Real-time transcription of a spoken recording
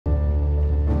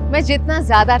मैं जितना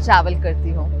ज़्यादा ट्रैवल करती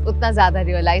हूँ उतना ज़्यादा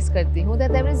रियलाइज करती हूँ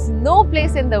that there is no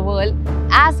place in the world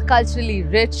as culturally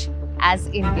rich as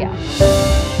India.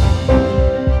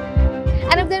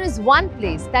 And if there is one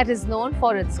place that is known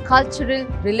for its cultural,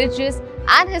 religious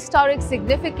and historic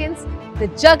significance, the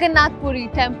Jagannath Puri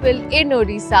temple in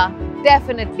Odisha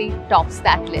definitely tops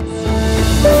that list.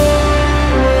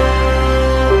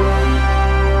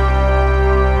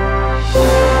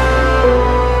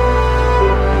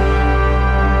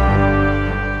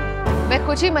 मैं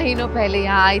कुछ ही महीनों पहले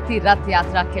यहाँ आई थी रथ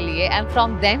यात्रा के लिए and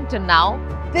from then to now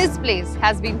this place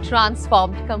has been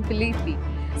transformed completely.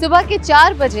 सुबह के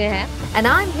 4 बजे हैं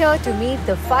and I'm here to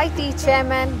meet the 5T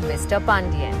chairman Mr.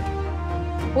 Pandian,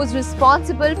 who's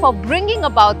responsible for bringing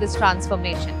about this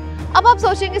transformation. अब आप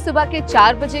सोचेंगे सुबह के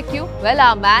 4 बजे क्यों? Well,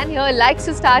 our man here likes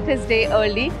to start his day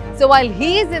early. So while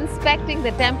he is inspecting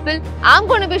the temple, I'm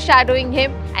going to be shadowing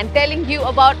him and telling you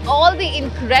about all the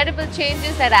incredible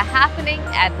changes that are happening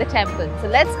at the temple. So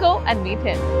let's go and meet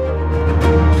him.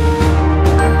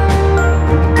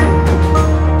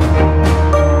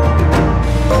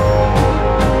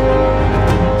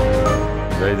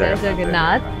 Jai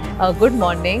Jagannath. Good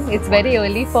morning. It's very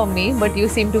early for me, but you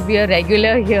seem to be a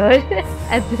regular here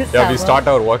at this hour. We start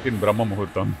our work in Brahma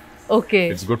Muhurtam. Okay.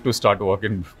 It's good to start work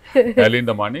in early in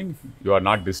the morning. You are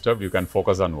not disturbed. You can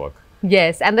focus on work.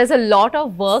 Yes, and there's a lot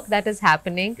of work that is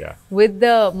happening with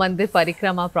the Mandir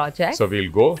Parikrama project. So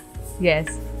we'll go.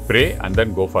 Yes. Pray and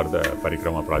then go for the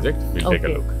Parikrama project. We'll take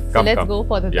a look. So let's go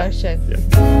for the darshan. Yeah.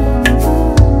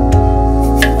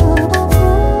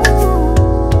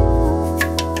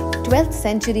 12th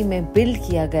century में build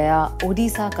किया गया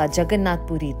ओडिशा का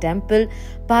Jagannathpuri temple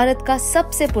Bharat का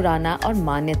सबसे पुराना और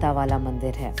मान्यता वाला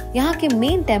मंदिर है। यहाँ के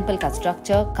मेन टेम्पल का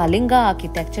स्ट्रक्चर कलिंगा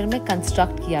आर्किटेक्चर में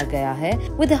कंस्ट्रक्ट किया गया है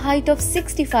with a height of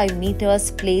 65 metres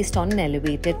placed on an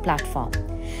elevated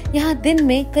platform. यहाँ दिन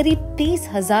में करीब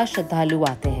 30,000 श्रद्धालु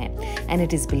आते हैं and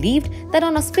it is believed that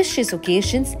on auspicious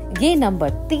occasions ये नंबर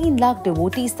 3 लाख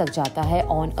डिवोटीज तक जाता है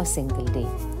on a single day.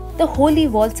 The holy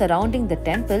wall surrounding the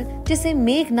temple, जिसे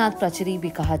मेघनाथ प्रचरी भी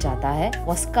कहा जाता है,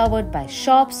 was covered by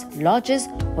shops, lodges,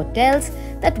 hotels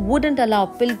that wouldn't allow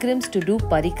pilgrims to do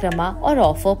parikrama or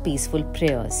offer peaceful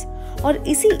prayers. और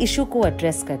इसी इशू को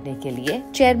एड्रेस करने के लिए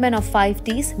chairman of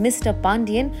 5Ts mister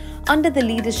Pandian under the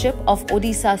leadership of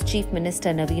Odisha chief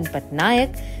minister नवीन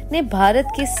पटनायक ने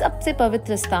भारत के सबसे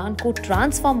पवित्र स्थान को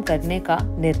ट्रांसफॉर्म करने का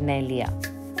निर्णय लिया।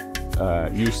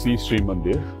 You see Shri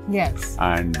Mandir. Yes.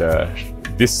 And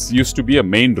this used to be a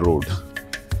main road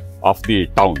of the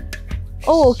town.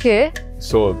 Oh, okay.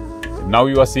 So now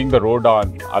you are seeing the road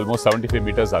on almost 75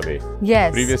 meters away.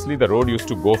 Yes. Previously the road used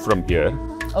to go from here.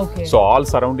 Okay. So all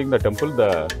surrounding the temple, the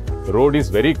road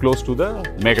is very close to the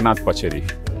Megnath Pachari.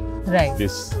 Right.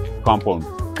 This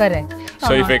compound. Correct.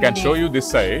 So if I can show you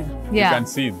this side, you can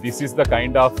see this is the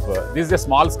kind of, this is a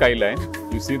small skyline.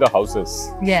 You see the houses.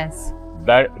 Yes.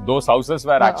 Those houses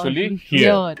were actually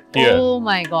here. Oh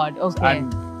my God. Okay.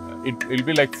 And it will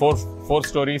be like four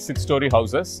story, 6-story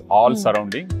houses all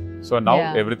surrounding. So now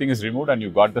everything is removed and you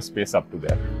got the space up to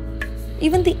there.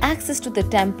 Even the access to the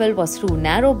temple was through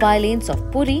narrow bylanes of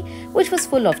Puri, which was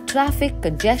full of traffic,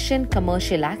 congestion,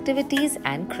 commercial activities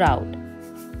and crowd.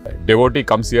 Devotee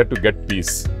comes here to get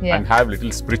peace and have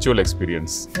little spiritual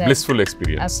experience, blissful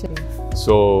experience. Absolutely.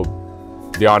 So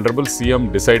the Honorable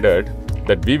CM decided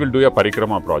that we will do a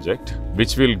Parikrama project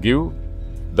which will give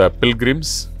the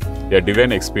pilgrims a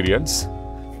divine experience.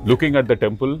 Looking at the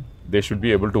temple, they should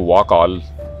be able to walk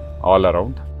all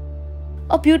around.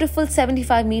 A beautiful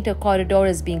 75-meter corridor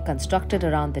is being constructed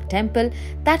around the temple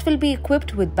that will be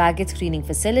equipped with baggage screening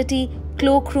facility,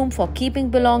 cloakroom for keeping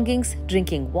belongings,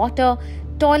 drinking water,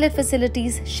 toilet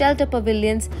facilities, shelter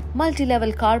pavilions,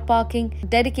 multi-level car parking,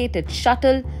 dedicated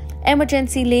shuttle,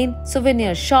 emergency lane,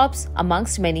 souvenir shops,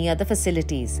 amongst many other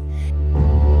facilities.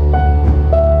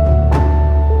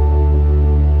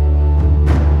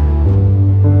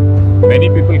 Many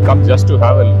people come just to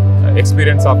have an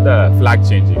experience of the flag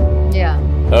changing. Yeah.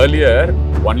 Earlier,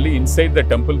 only inside the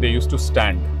temple they used to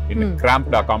stand in a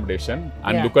cramped accommodation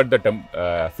and look at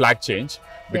the flag change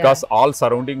because all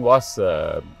surrounding was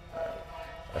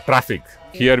traffic.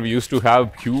 Here we used to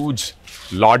have huge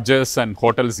lodges and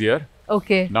hotels here.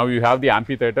 Okay. Now you have the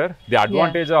amphitheatre. The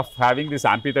advantage of having this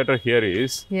amphitheatre here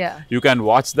is you can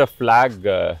watch the flag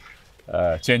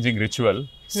changing ritual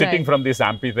sitting from this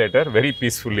amphitheatre very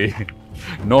peacefully.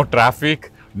 No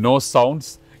traffic, no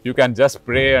sounds. You can just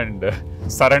pray and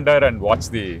surrender and watch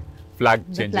the flag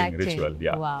changing ritual.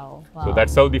 Yeah. Wow. So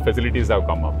that's how the facilities have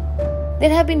come up. There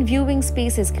have been viewing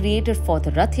spaces created for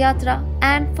the Rath Yatra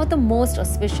and for the most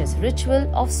auspicious ritual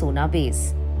of Sona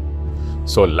Base.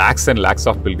 So lakhs and lakhs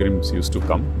of pilgrims used to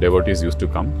come, devotees used to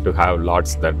come to have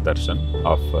Lord's darshan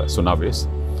of Sunaves.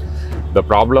 The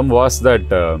problem was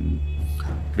that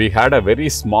we had a very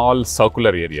small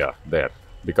circular area there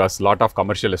because a lot of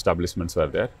commercial establishments were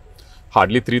there.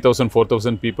 Hardly 3,000,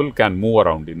 4,000 people can move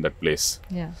around in that place.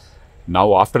 Yeah.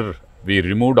 Now after we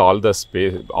removed all the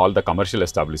space, all the commercial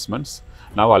establishments,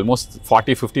 now almost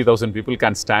 40, 50,000 people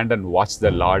can stand and watch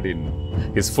the Lord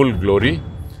in his full glory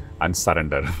and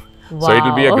surrender. Wow. So it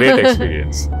will be a great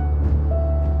experience.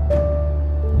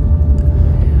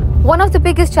 One of the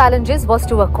biggest challenges was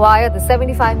to acquire the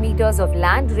 75 meters of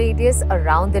land radius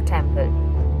around the temple.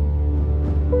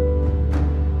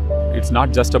 It's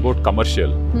not just about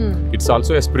commercial, it's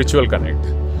also a spiritual connect.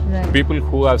 Right. People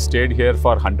who have stayed here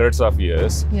for hundreds of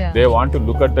years, Yeah. they want to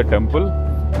look at the temple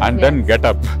and then get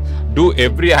up, do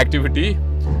every activity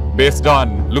based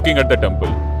on looking at the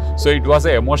temple. So it was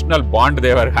an emotional bond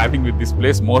they were having with this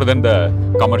place more than the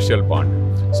commercial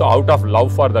bond. So out of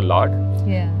love for the Lord,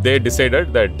 they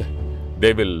decided that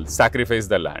they will sacrifice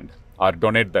the land or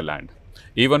donate the land.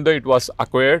 Even though it was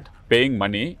acquired paying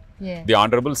money, the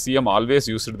Honorable CM always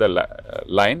used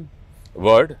the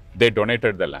word, they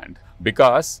donated the land.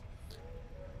 Because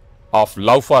of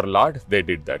love for Lord, they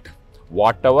did that.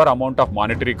 Whatever amount of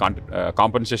monetary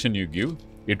compensation you give,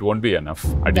 it won't be enough,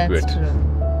 adequate. That's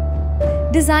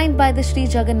true. Designed by the Shri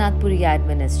Jagannath Puri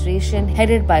administration,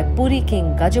 headed by Puri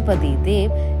King Gajapati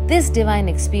Dev, this divine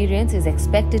experience is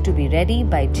expected to be ready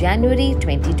by January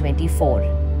 2024.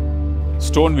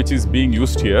 Stone which is being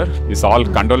used here is all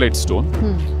condolite stone,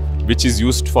 which is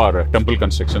used for temple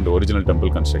construction, the original temple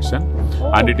construction,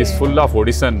 and it is full of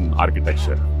Odishan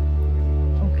architecture.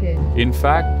 Okay. In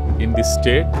fact, in this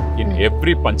state, in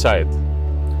every panchayat,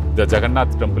 the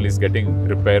Jagannath temple is getting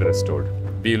repaired, restored.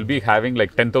 We will be having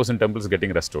like 10,000 temples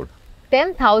getting restored.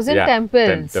 10,000 temples?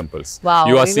 10 temples. Wow.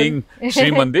 You are seeing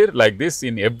Shri Mandir like this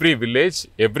in every village,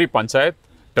 every panchayat,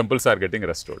 temples are getting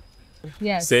restored.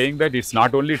 Yes. Saying that it's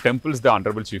not only temples the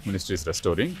Honorable Chief Minister is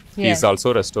restoring, he is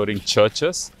also restoring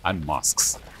churches and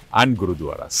mosques and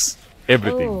gurudwaras.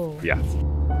 Everything. Oh. Yeah.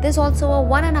 There's also a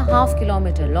 1.5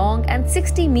 kilometer long and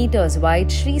 60 meters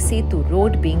wide Shri Setu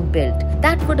road being built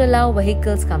that would allow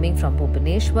vehicles coming from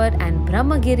Bhubaneswar and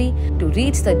Brahmagiri to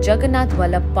reach the Jagannath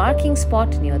Vallabh parking spot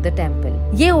near the temple.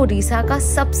 ये ओडिशा का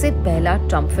सबसे पहला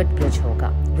trumpet bridge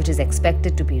होगा, which is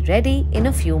expected to be ready in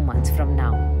a few months from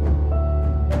now.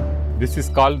 This is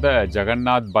called the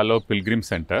Jagannath Vallabh Pilgrim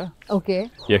Center. Okay.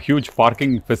 A huge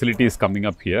parking facility is coming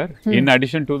up here. In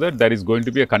addition to that, there is going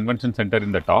to be a convention center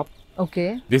in the top.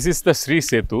 Okay. This is the Shri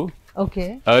Setu.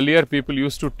 Okay. Earlier, people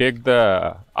used to take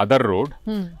the other road,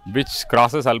 which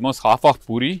crosses almost half of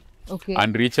Puri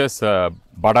and reaches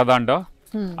Badadanda.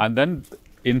 And then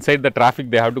inside the traffic,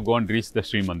 they have to go and reach the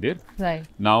Shri Mandir. Right.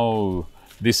 Now,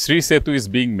 this Shri Setu is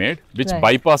being made, which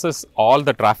bypasses all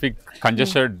the traffic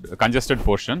congested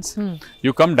portions.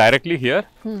 You come directly here,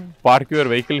 park your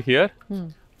vehicle here,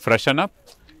 freshen up,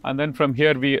 and then from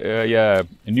here, a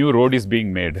new road is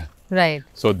being made. Right.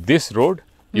 So this road,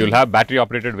 you will have battery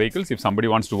operated vehicles. If somebody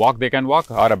wants to walk, they can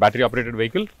walk, or a battery operated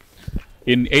vehicle.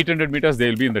 In 800 meters, they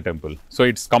will be in the temple. So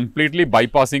it's completely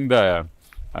bypassing the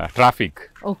traffic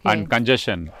and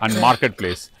congestion and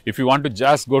marketplace. If you want to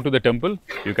just go to the temple,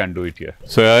 you can do it here.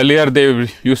 So earlier, they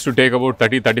used to take about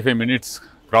 30-35 minutes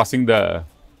crossing the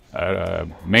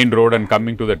main road and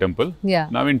coming to the temple. Yeah.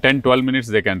 Now in 10-12 minutes,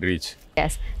 they can reach.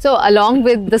 Yes. So along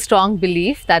with the strong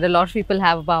belief that a lot of people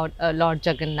have about Lord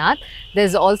Jagannath,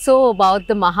 there's also about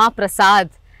the Mahaprasad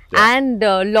and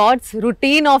Lord's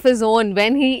routine of his own,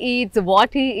 when he eats,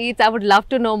 what he eats. I would love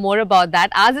to know more about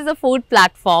that. Ours is a food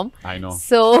platform. I know.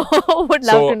 So would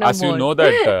love to know as more. you know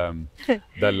that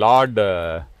the Lord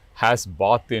has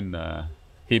bath in,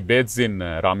 he bathes in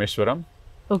Rameshwaram.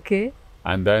 Okay.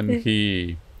 And then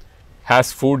he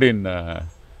has food in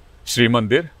Shri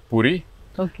Mandir Puri.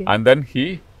 Okay. And then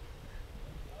he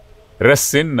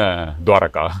rests in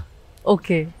Dwaraka.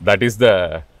 Okay. That is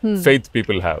the faith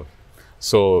people have.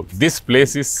 So this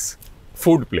place is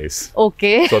food place.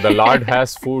 Okay. So the Lord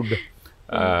has food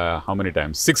how many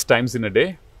times? 6 times in a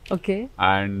day. Okay.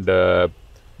 And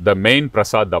the main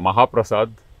prasad, the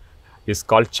Mahaprasad, is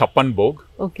called Chappan Bhog.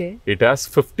 Okay. It has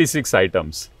 56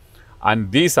 items.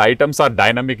 And these items are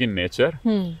dynamic in nature.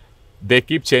 They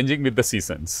keep changing with the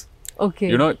seasons. Okay.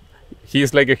 You know, he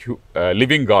is like a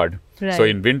living God. Right. So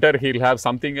in winter, he'll have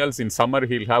something else. In summer,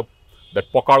 he'll have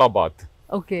that Pokala bath.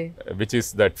 Okay. Which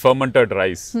is that fermented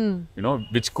rice, you know,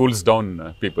 which cools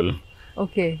down people.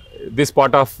 Okay. This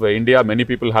part of India, many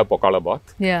people have Pokala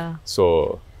bath. Yeah.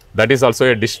 So that is also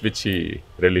a dish which he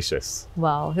relishes.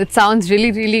 Wow, it sounds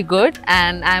really, really good,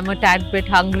 and I'm a tad bit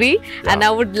hungry, and I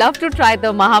would love to try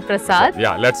the Mahaprasad.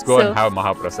 Yeah, let's go and have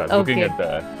Mahaprasad, looking at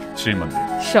the Shri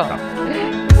Mandir. Sure.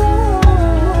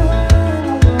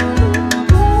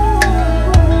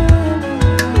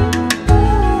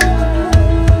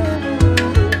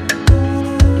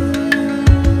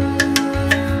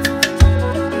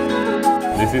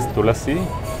 This is Tulasi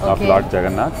of Lord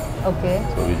Jagannath. Okay.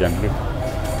 So we gently.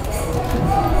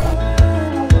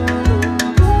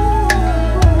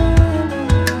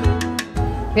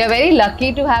 We are very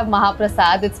lucky to have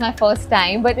Mahaprasad. It's my first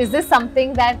time, but is this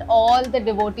something that all the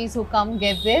devotees who come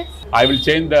get this? I will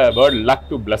change the word luck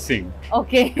to blessing.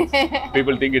 Okay.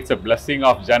 People think it's a blessing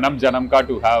of Janam Janamka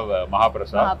to have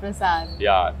Mahaprasad. Mahaprasad.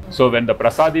 Yeah. So when the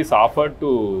prasad is offered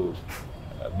to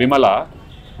Bimala,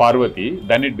 Parvati,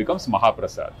 then it becomes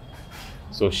Mahaprasad.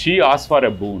 So she asked for a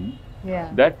boon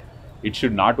that it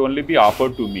should not only be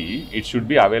offered to me, it should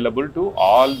be available to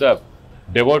all the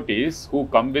devotees who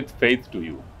come with faith to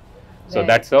you. So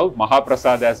that's how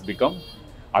Mahaprasad has become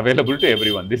available to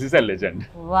everyone. This is a legend.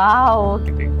 Wow.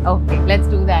 Okay, let's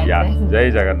do that. Yeah. Then. Jai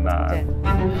Jagannath.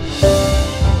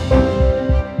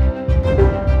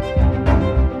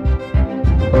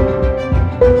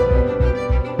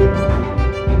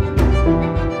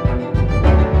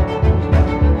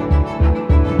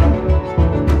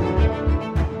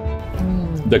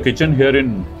 The kitchen here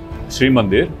in Shri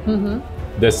Mandir,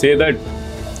 they say that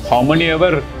how many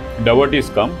ever devotees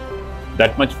come,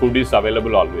 that much food is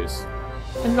available always.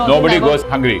 Nobody goes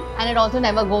hungry. And it also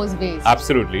never goes waste.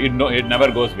 Absolutely. It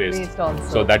never goes waste. Also.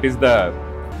 So that is the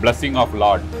blessing of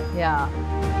Lord. Yeah.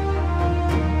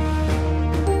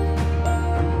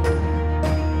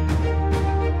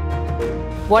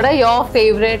 What are your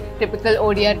favorite typical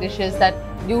Odia dishes that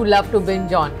you love to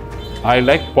binge on? I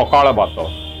like Pokala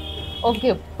Bhato.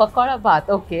 Okay, Pakora Bhat,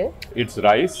 okay. It's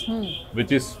rice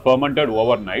which is fermented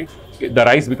overnight. The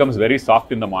rice becomes very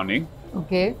soft in the morning.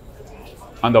 Okay.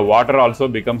 And the water also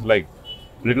becomes like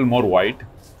little more white.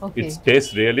 Okay. It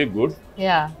tastes really good.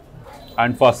 Yeah.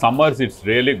 And for summers, it's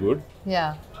really good.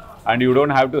 Yeah. And you don't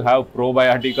have to have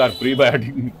probiotic or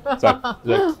prebiotic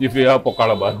if you have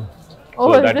Pokala Bhaat.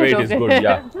 Oh, so that way it is okay. good,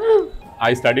 yeah.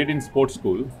 I studied in sports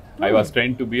school. I was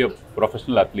trained to be a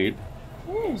professional athlete.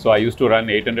 So I used to run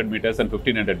 800 meters and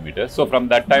 1500 meters. So from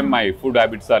that time, my food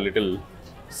habits are little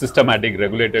systematic,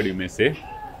 regulated, you may say.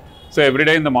 So every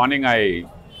day in the morning, I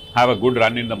have a good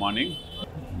run in the morning,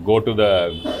 go to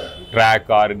the track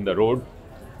or in the road,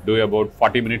 do about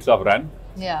 40 minutes of run.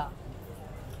 Yeah.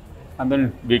 And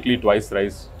then weekly twice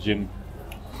rise gym.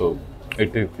 So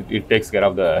it takes care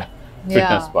of the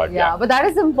fitness part. Yeah, but that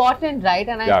is important, right?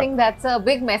 And I Yeah. think that's a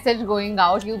big message going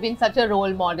out. You've been such a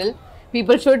role model.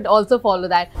 People should also follow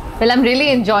that. Well, I'm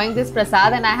really enjoying this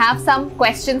prasad, and I have some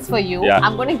questions for you. Yeah.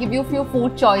 I'm going to give you a few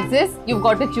food choices. You've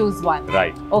got to choose one.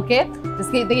 Right. Okay?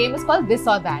 The game is called This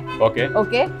or That. Okay.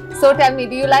 Okay? So tell me,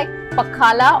 do you like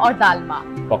pakhala or dalma?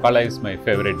 Pakala is my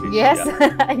favorite dish. Yes,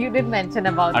 Yeah. you did mention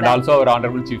about And that. also our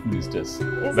honorable chief ministers.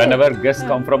 Is Whenever it? guests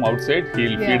come from outside,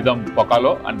 he'll feed them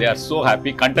pakalo and they are so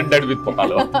happy, contented with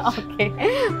pakalo. Okay.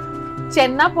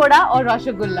 Chenna poda or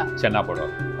rasgulla? Chenna poda.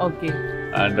 Okay.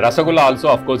 And Rasagulla also,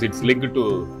 of course, it's linked to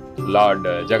Lord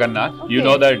Jagannath. Okay. You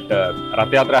know that Rath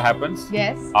Yatra happens.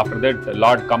 Yes. After that,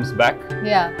 Lord comes back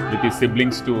Yeah. with his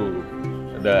siblings to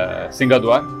the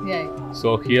Singadwar. Yeah.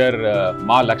 So here,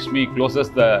 Ma Lakshmi closes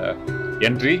the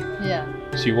entry. Yeah.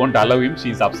 She won't allow him.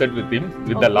 She's upset with him,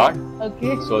 with the Lord.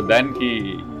 Okay. So then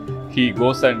he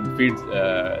goes and feeds,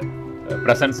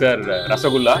 presents her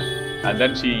Rasagulla, and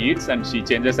then she eats and she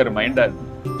changes her mind and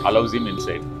allows him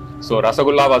inside. So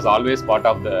Rasagulla was always part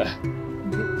of the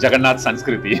Jagannath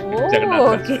Sanskriti. Oh,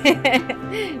 Jagannath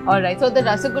okay. All right. So the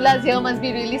rasagullas here must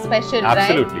be really special,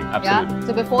 Absolutely, right? absolutely. Yeah.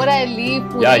 So before I leave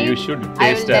Puri, Yeah, you should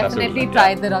I taste will definitely Rasagulla.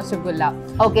 try the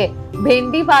rasgulla. Okay.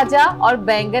 Bhendi bhaja or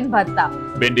bangan bhatta?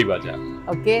 Bendi Baja.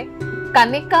 Okay.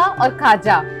 Kanika or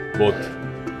khaja? Both.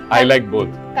 I like both.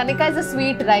 Kanika is a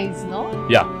sweet rice, no?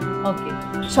 Yeah.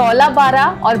 Okay. Chola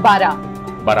bara or bara?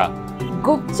 Bara.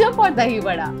 Gupchup or dahi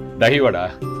vada? Dahi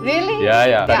Vada. Really? Yeah,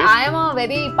 yeah. Sorry? I am a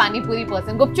very pani puri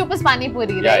person. Gupchup is pani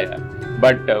puri, Yeah, right? yeah.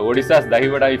 But Odisha's Dahi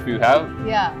Vada, if you have,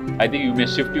 Yeah. I think you may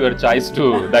shift your choice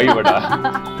to Dahi Vada.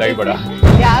 Dahi Vada.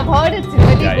 Yeah, I've heard it's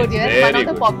really Yeah, good it's here. It's one very of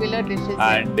the good. popular dishes.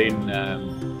 And in,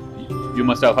 you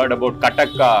must have heard about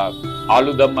Katakka,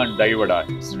 Aludam and Dahi Vada.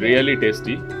 It's really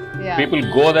tasty. Yeah. People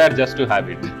go there just to have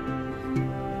it.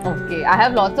 Okay, I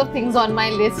have lots of things on my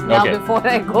list now Okay. before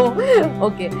I go.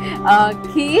 Okay.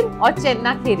 Kheer or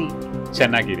chenna kheri?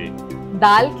 Chenna Giri.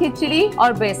 Dal khichdi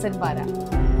or besan bara?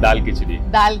 Dal Khichdi.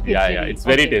 Dal khichdi. Yeah, yeah. It's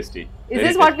very Okay. tasty. Is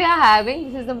this what we are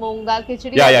having? This is the moong dal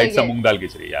khichdi? Yeah, it's a moong dal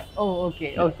khichdi, yeah. Oh,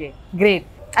 okay, okay. Great.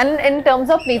 And in terms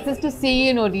of places to see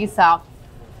in Odisha,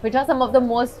 which are some of the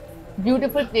most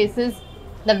beautiful places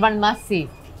that one must see?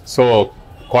 So,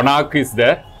 Konark is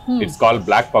there. It's called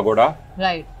Black Pagoda.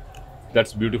 Right.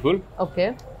 That's beautiful.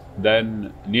 Okay.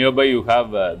 Then nearby you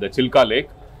have the Chilka Lake.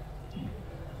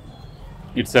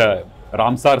 It's a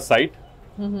Ramsar site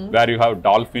where you have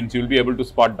dolphins. You'll be able to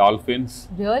spot dolphins.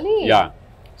 Really? Yeah.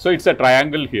 So it's a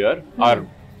triangle here, or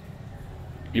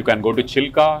you can go to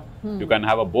Chilka, you can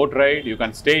have a boat ride, you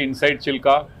can stay inside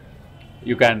Chilka,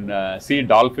 you can see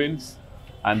dolphins,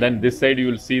 and then this side you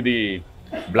will see the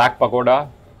Black Pagoda,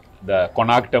 the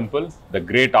Konark Temple, the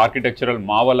great architectural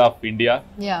marvel of India,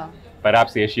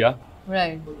 perhaps Asia.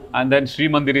 Right. And then Shri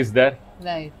Mandir is there,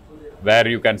 right, where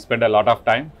you can spend a lot of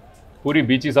time. Puri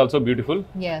beach is also beautiful.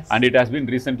 Yes. And it has been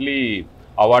recently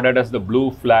awarded as the Blue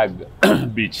Flag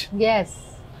beach. Yes.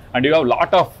 And you have a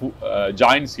lot of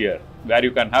joints here where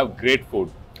you can have great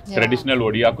food, traditional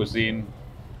Odia cuisine.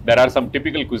 There are some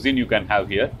typical cuisine you can have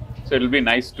here. So it will be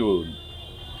nice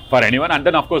for anyone. And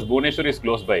then of course Bhubaneswar is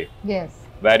close by. Yes.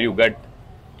 Where you get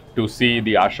to see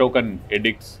the Ashokan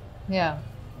edicts. Yeah.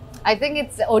 I think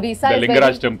it's Odisha. The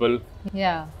Lingaraj temple.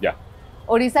 Yeah. Yeah.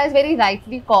 Odisha is very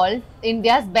rightly called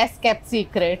India's best kept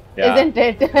secret, isn't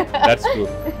it? That's true.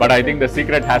 But I think the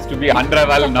secret has to be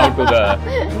unraveled now to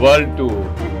the world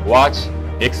to watch,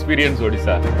 experience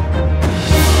Odisha.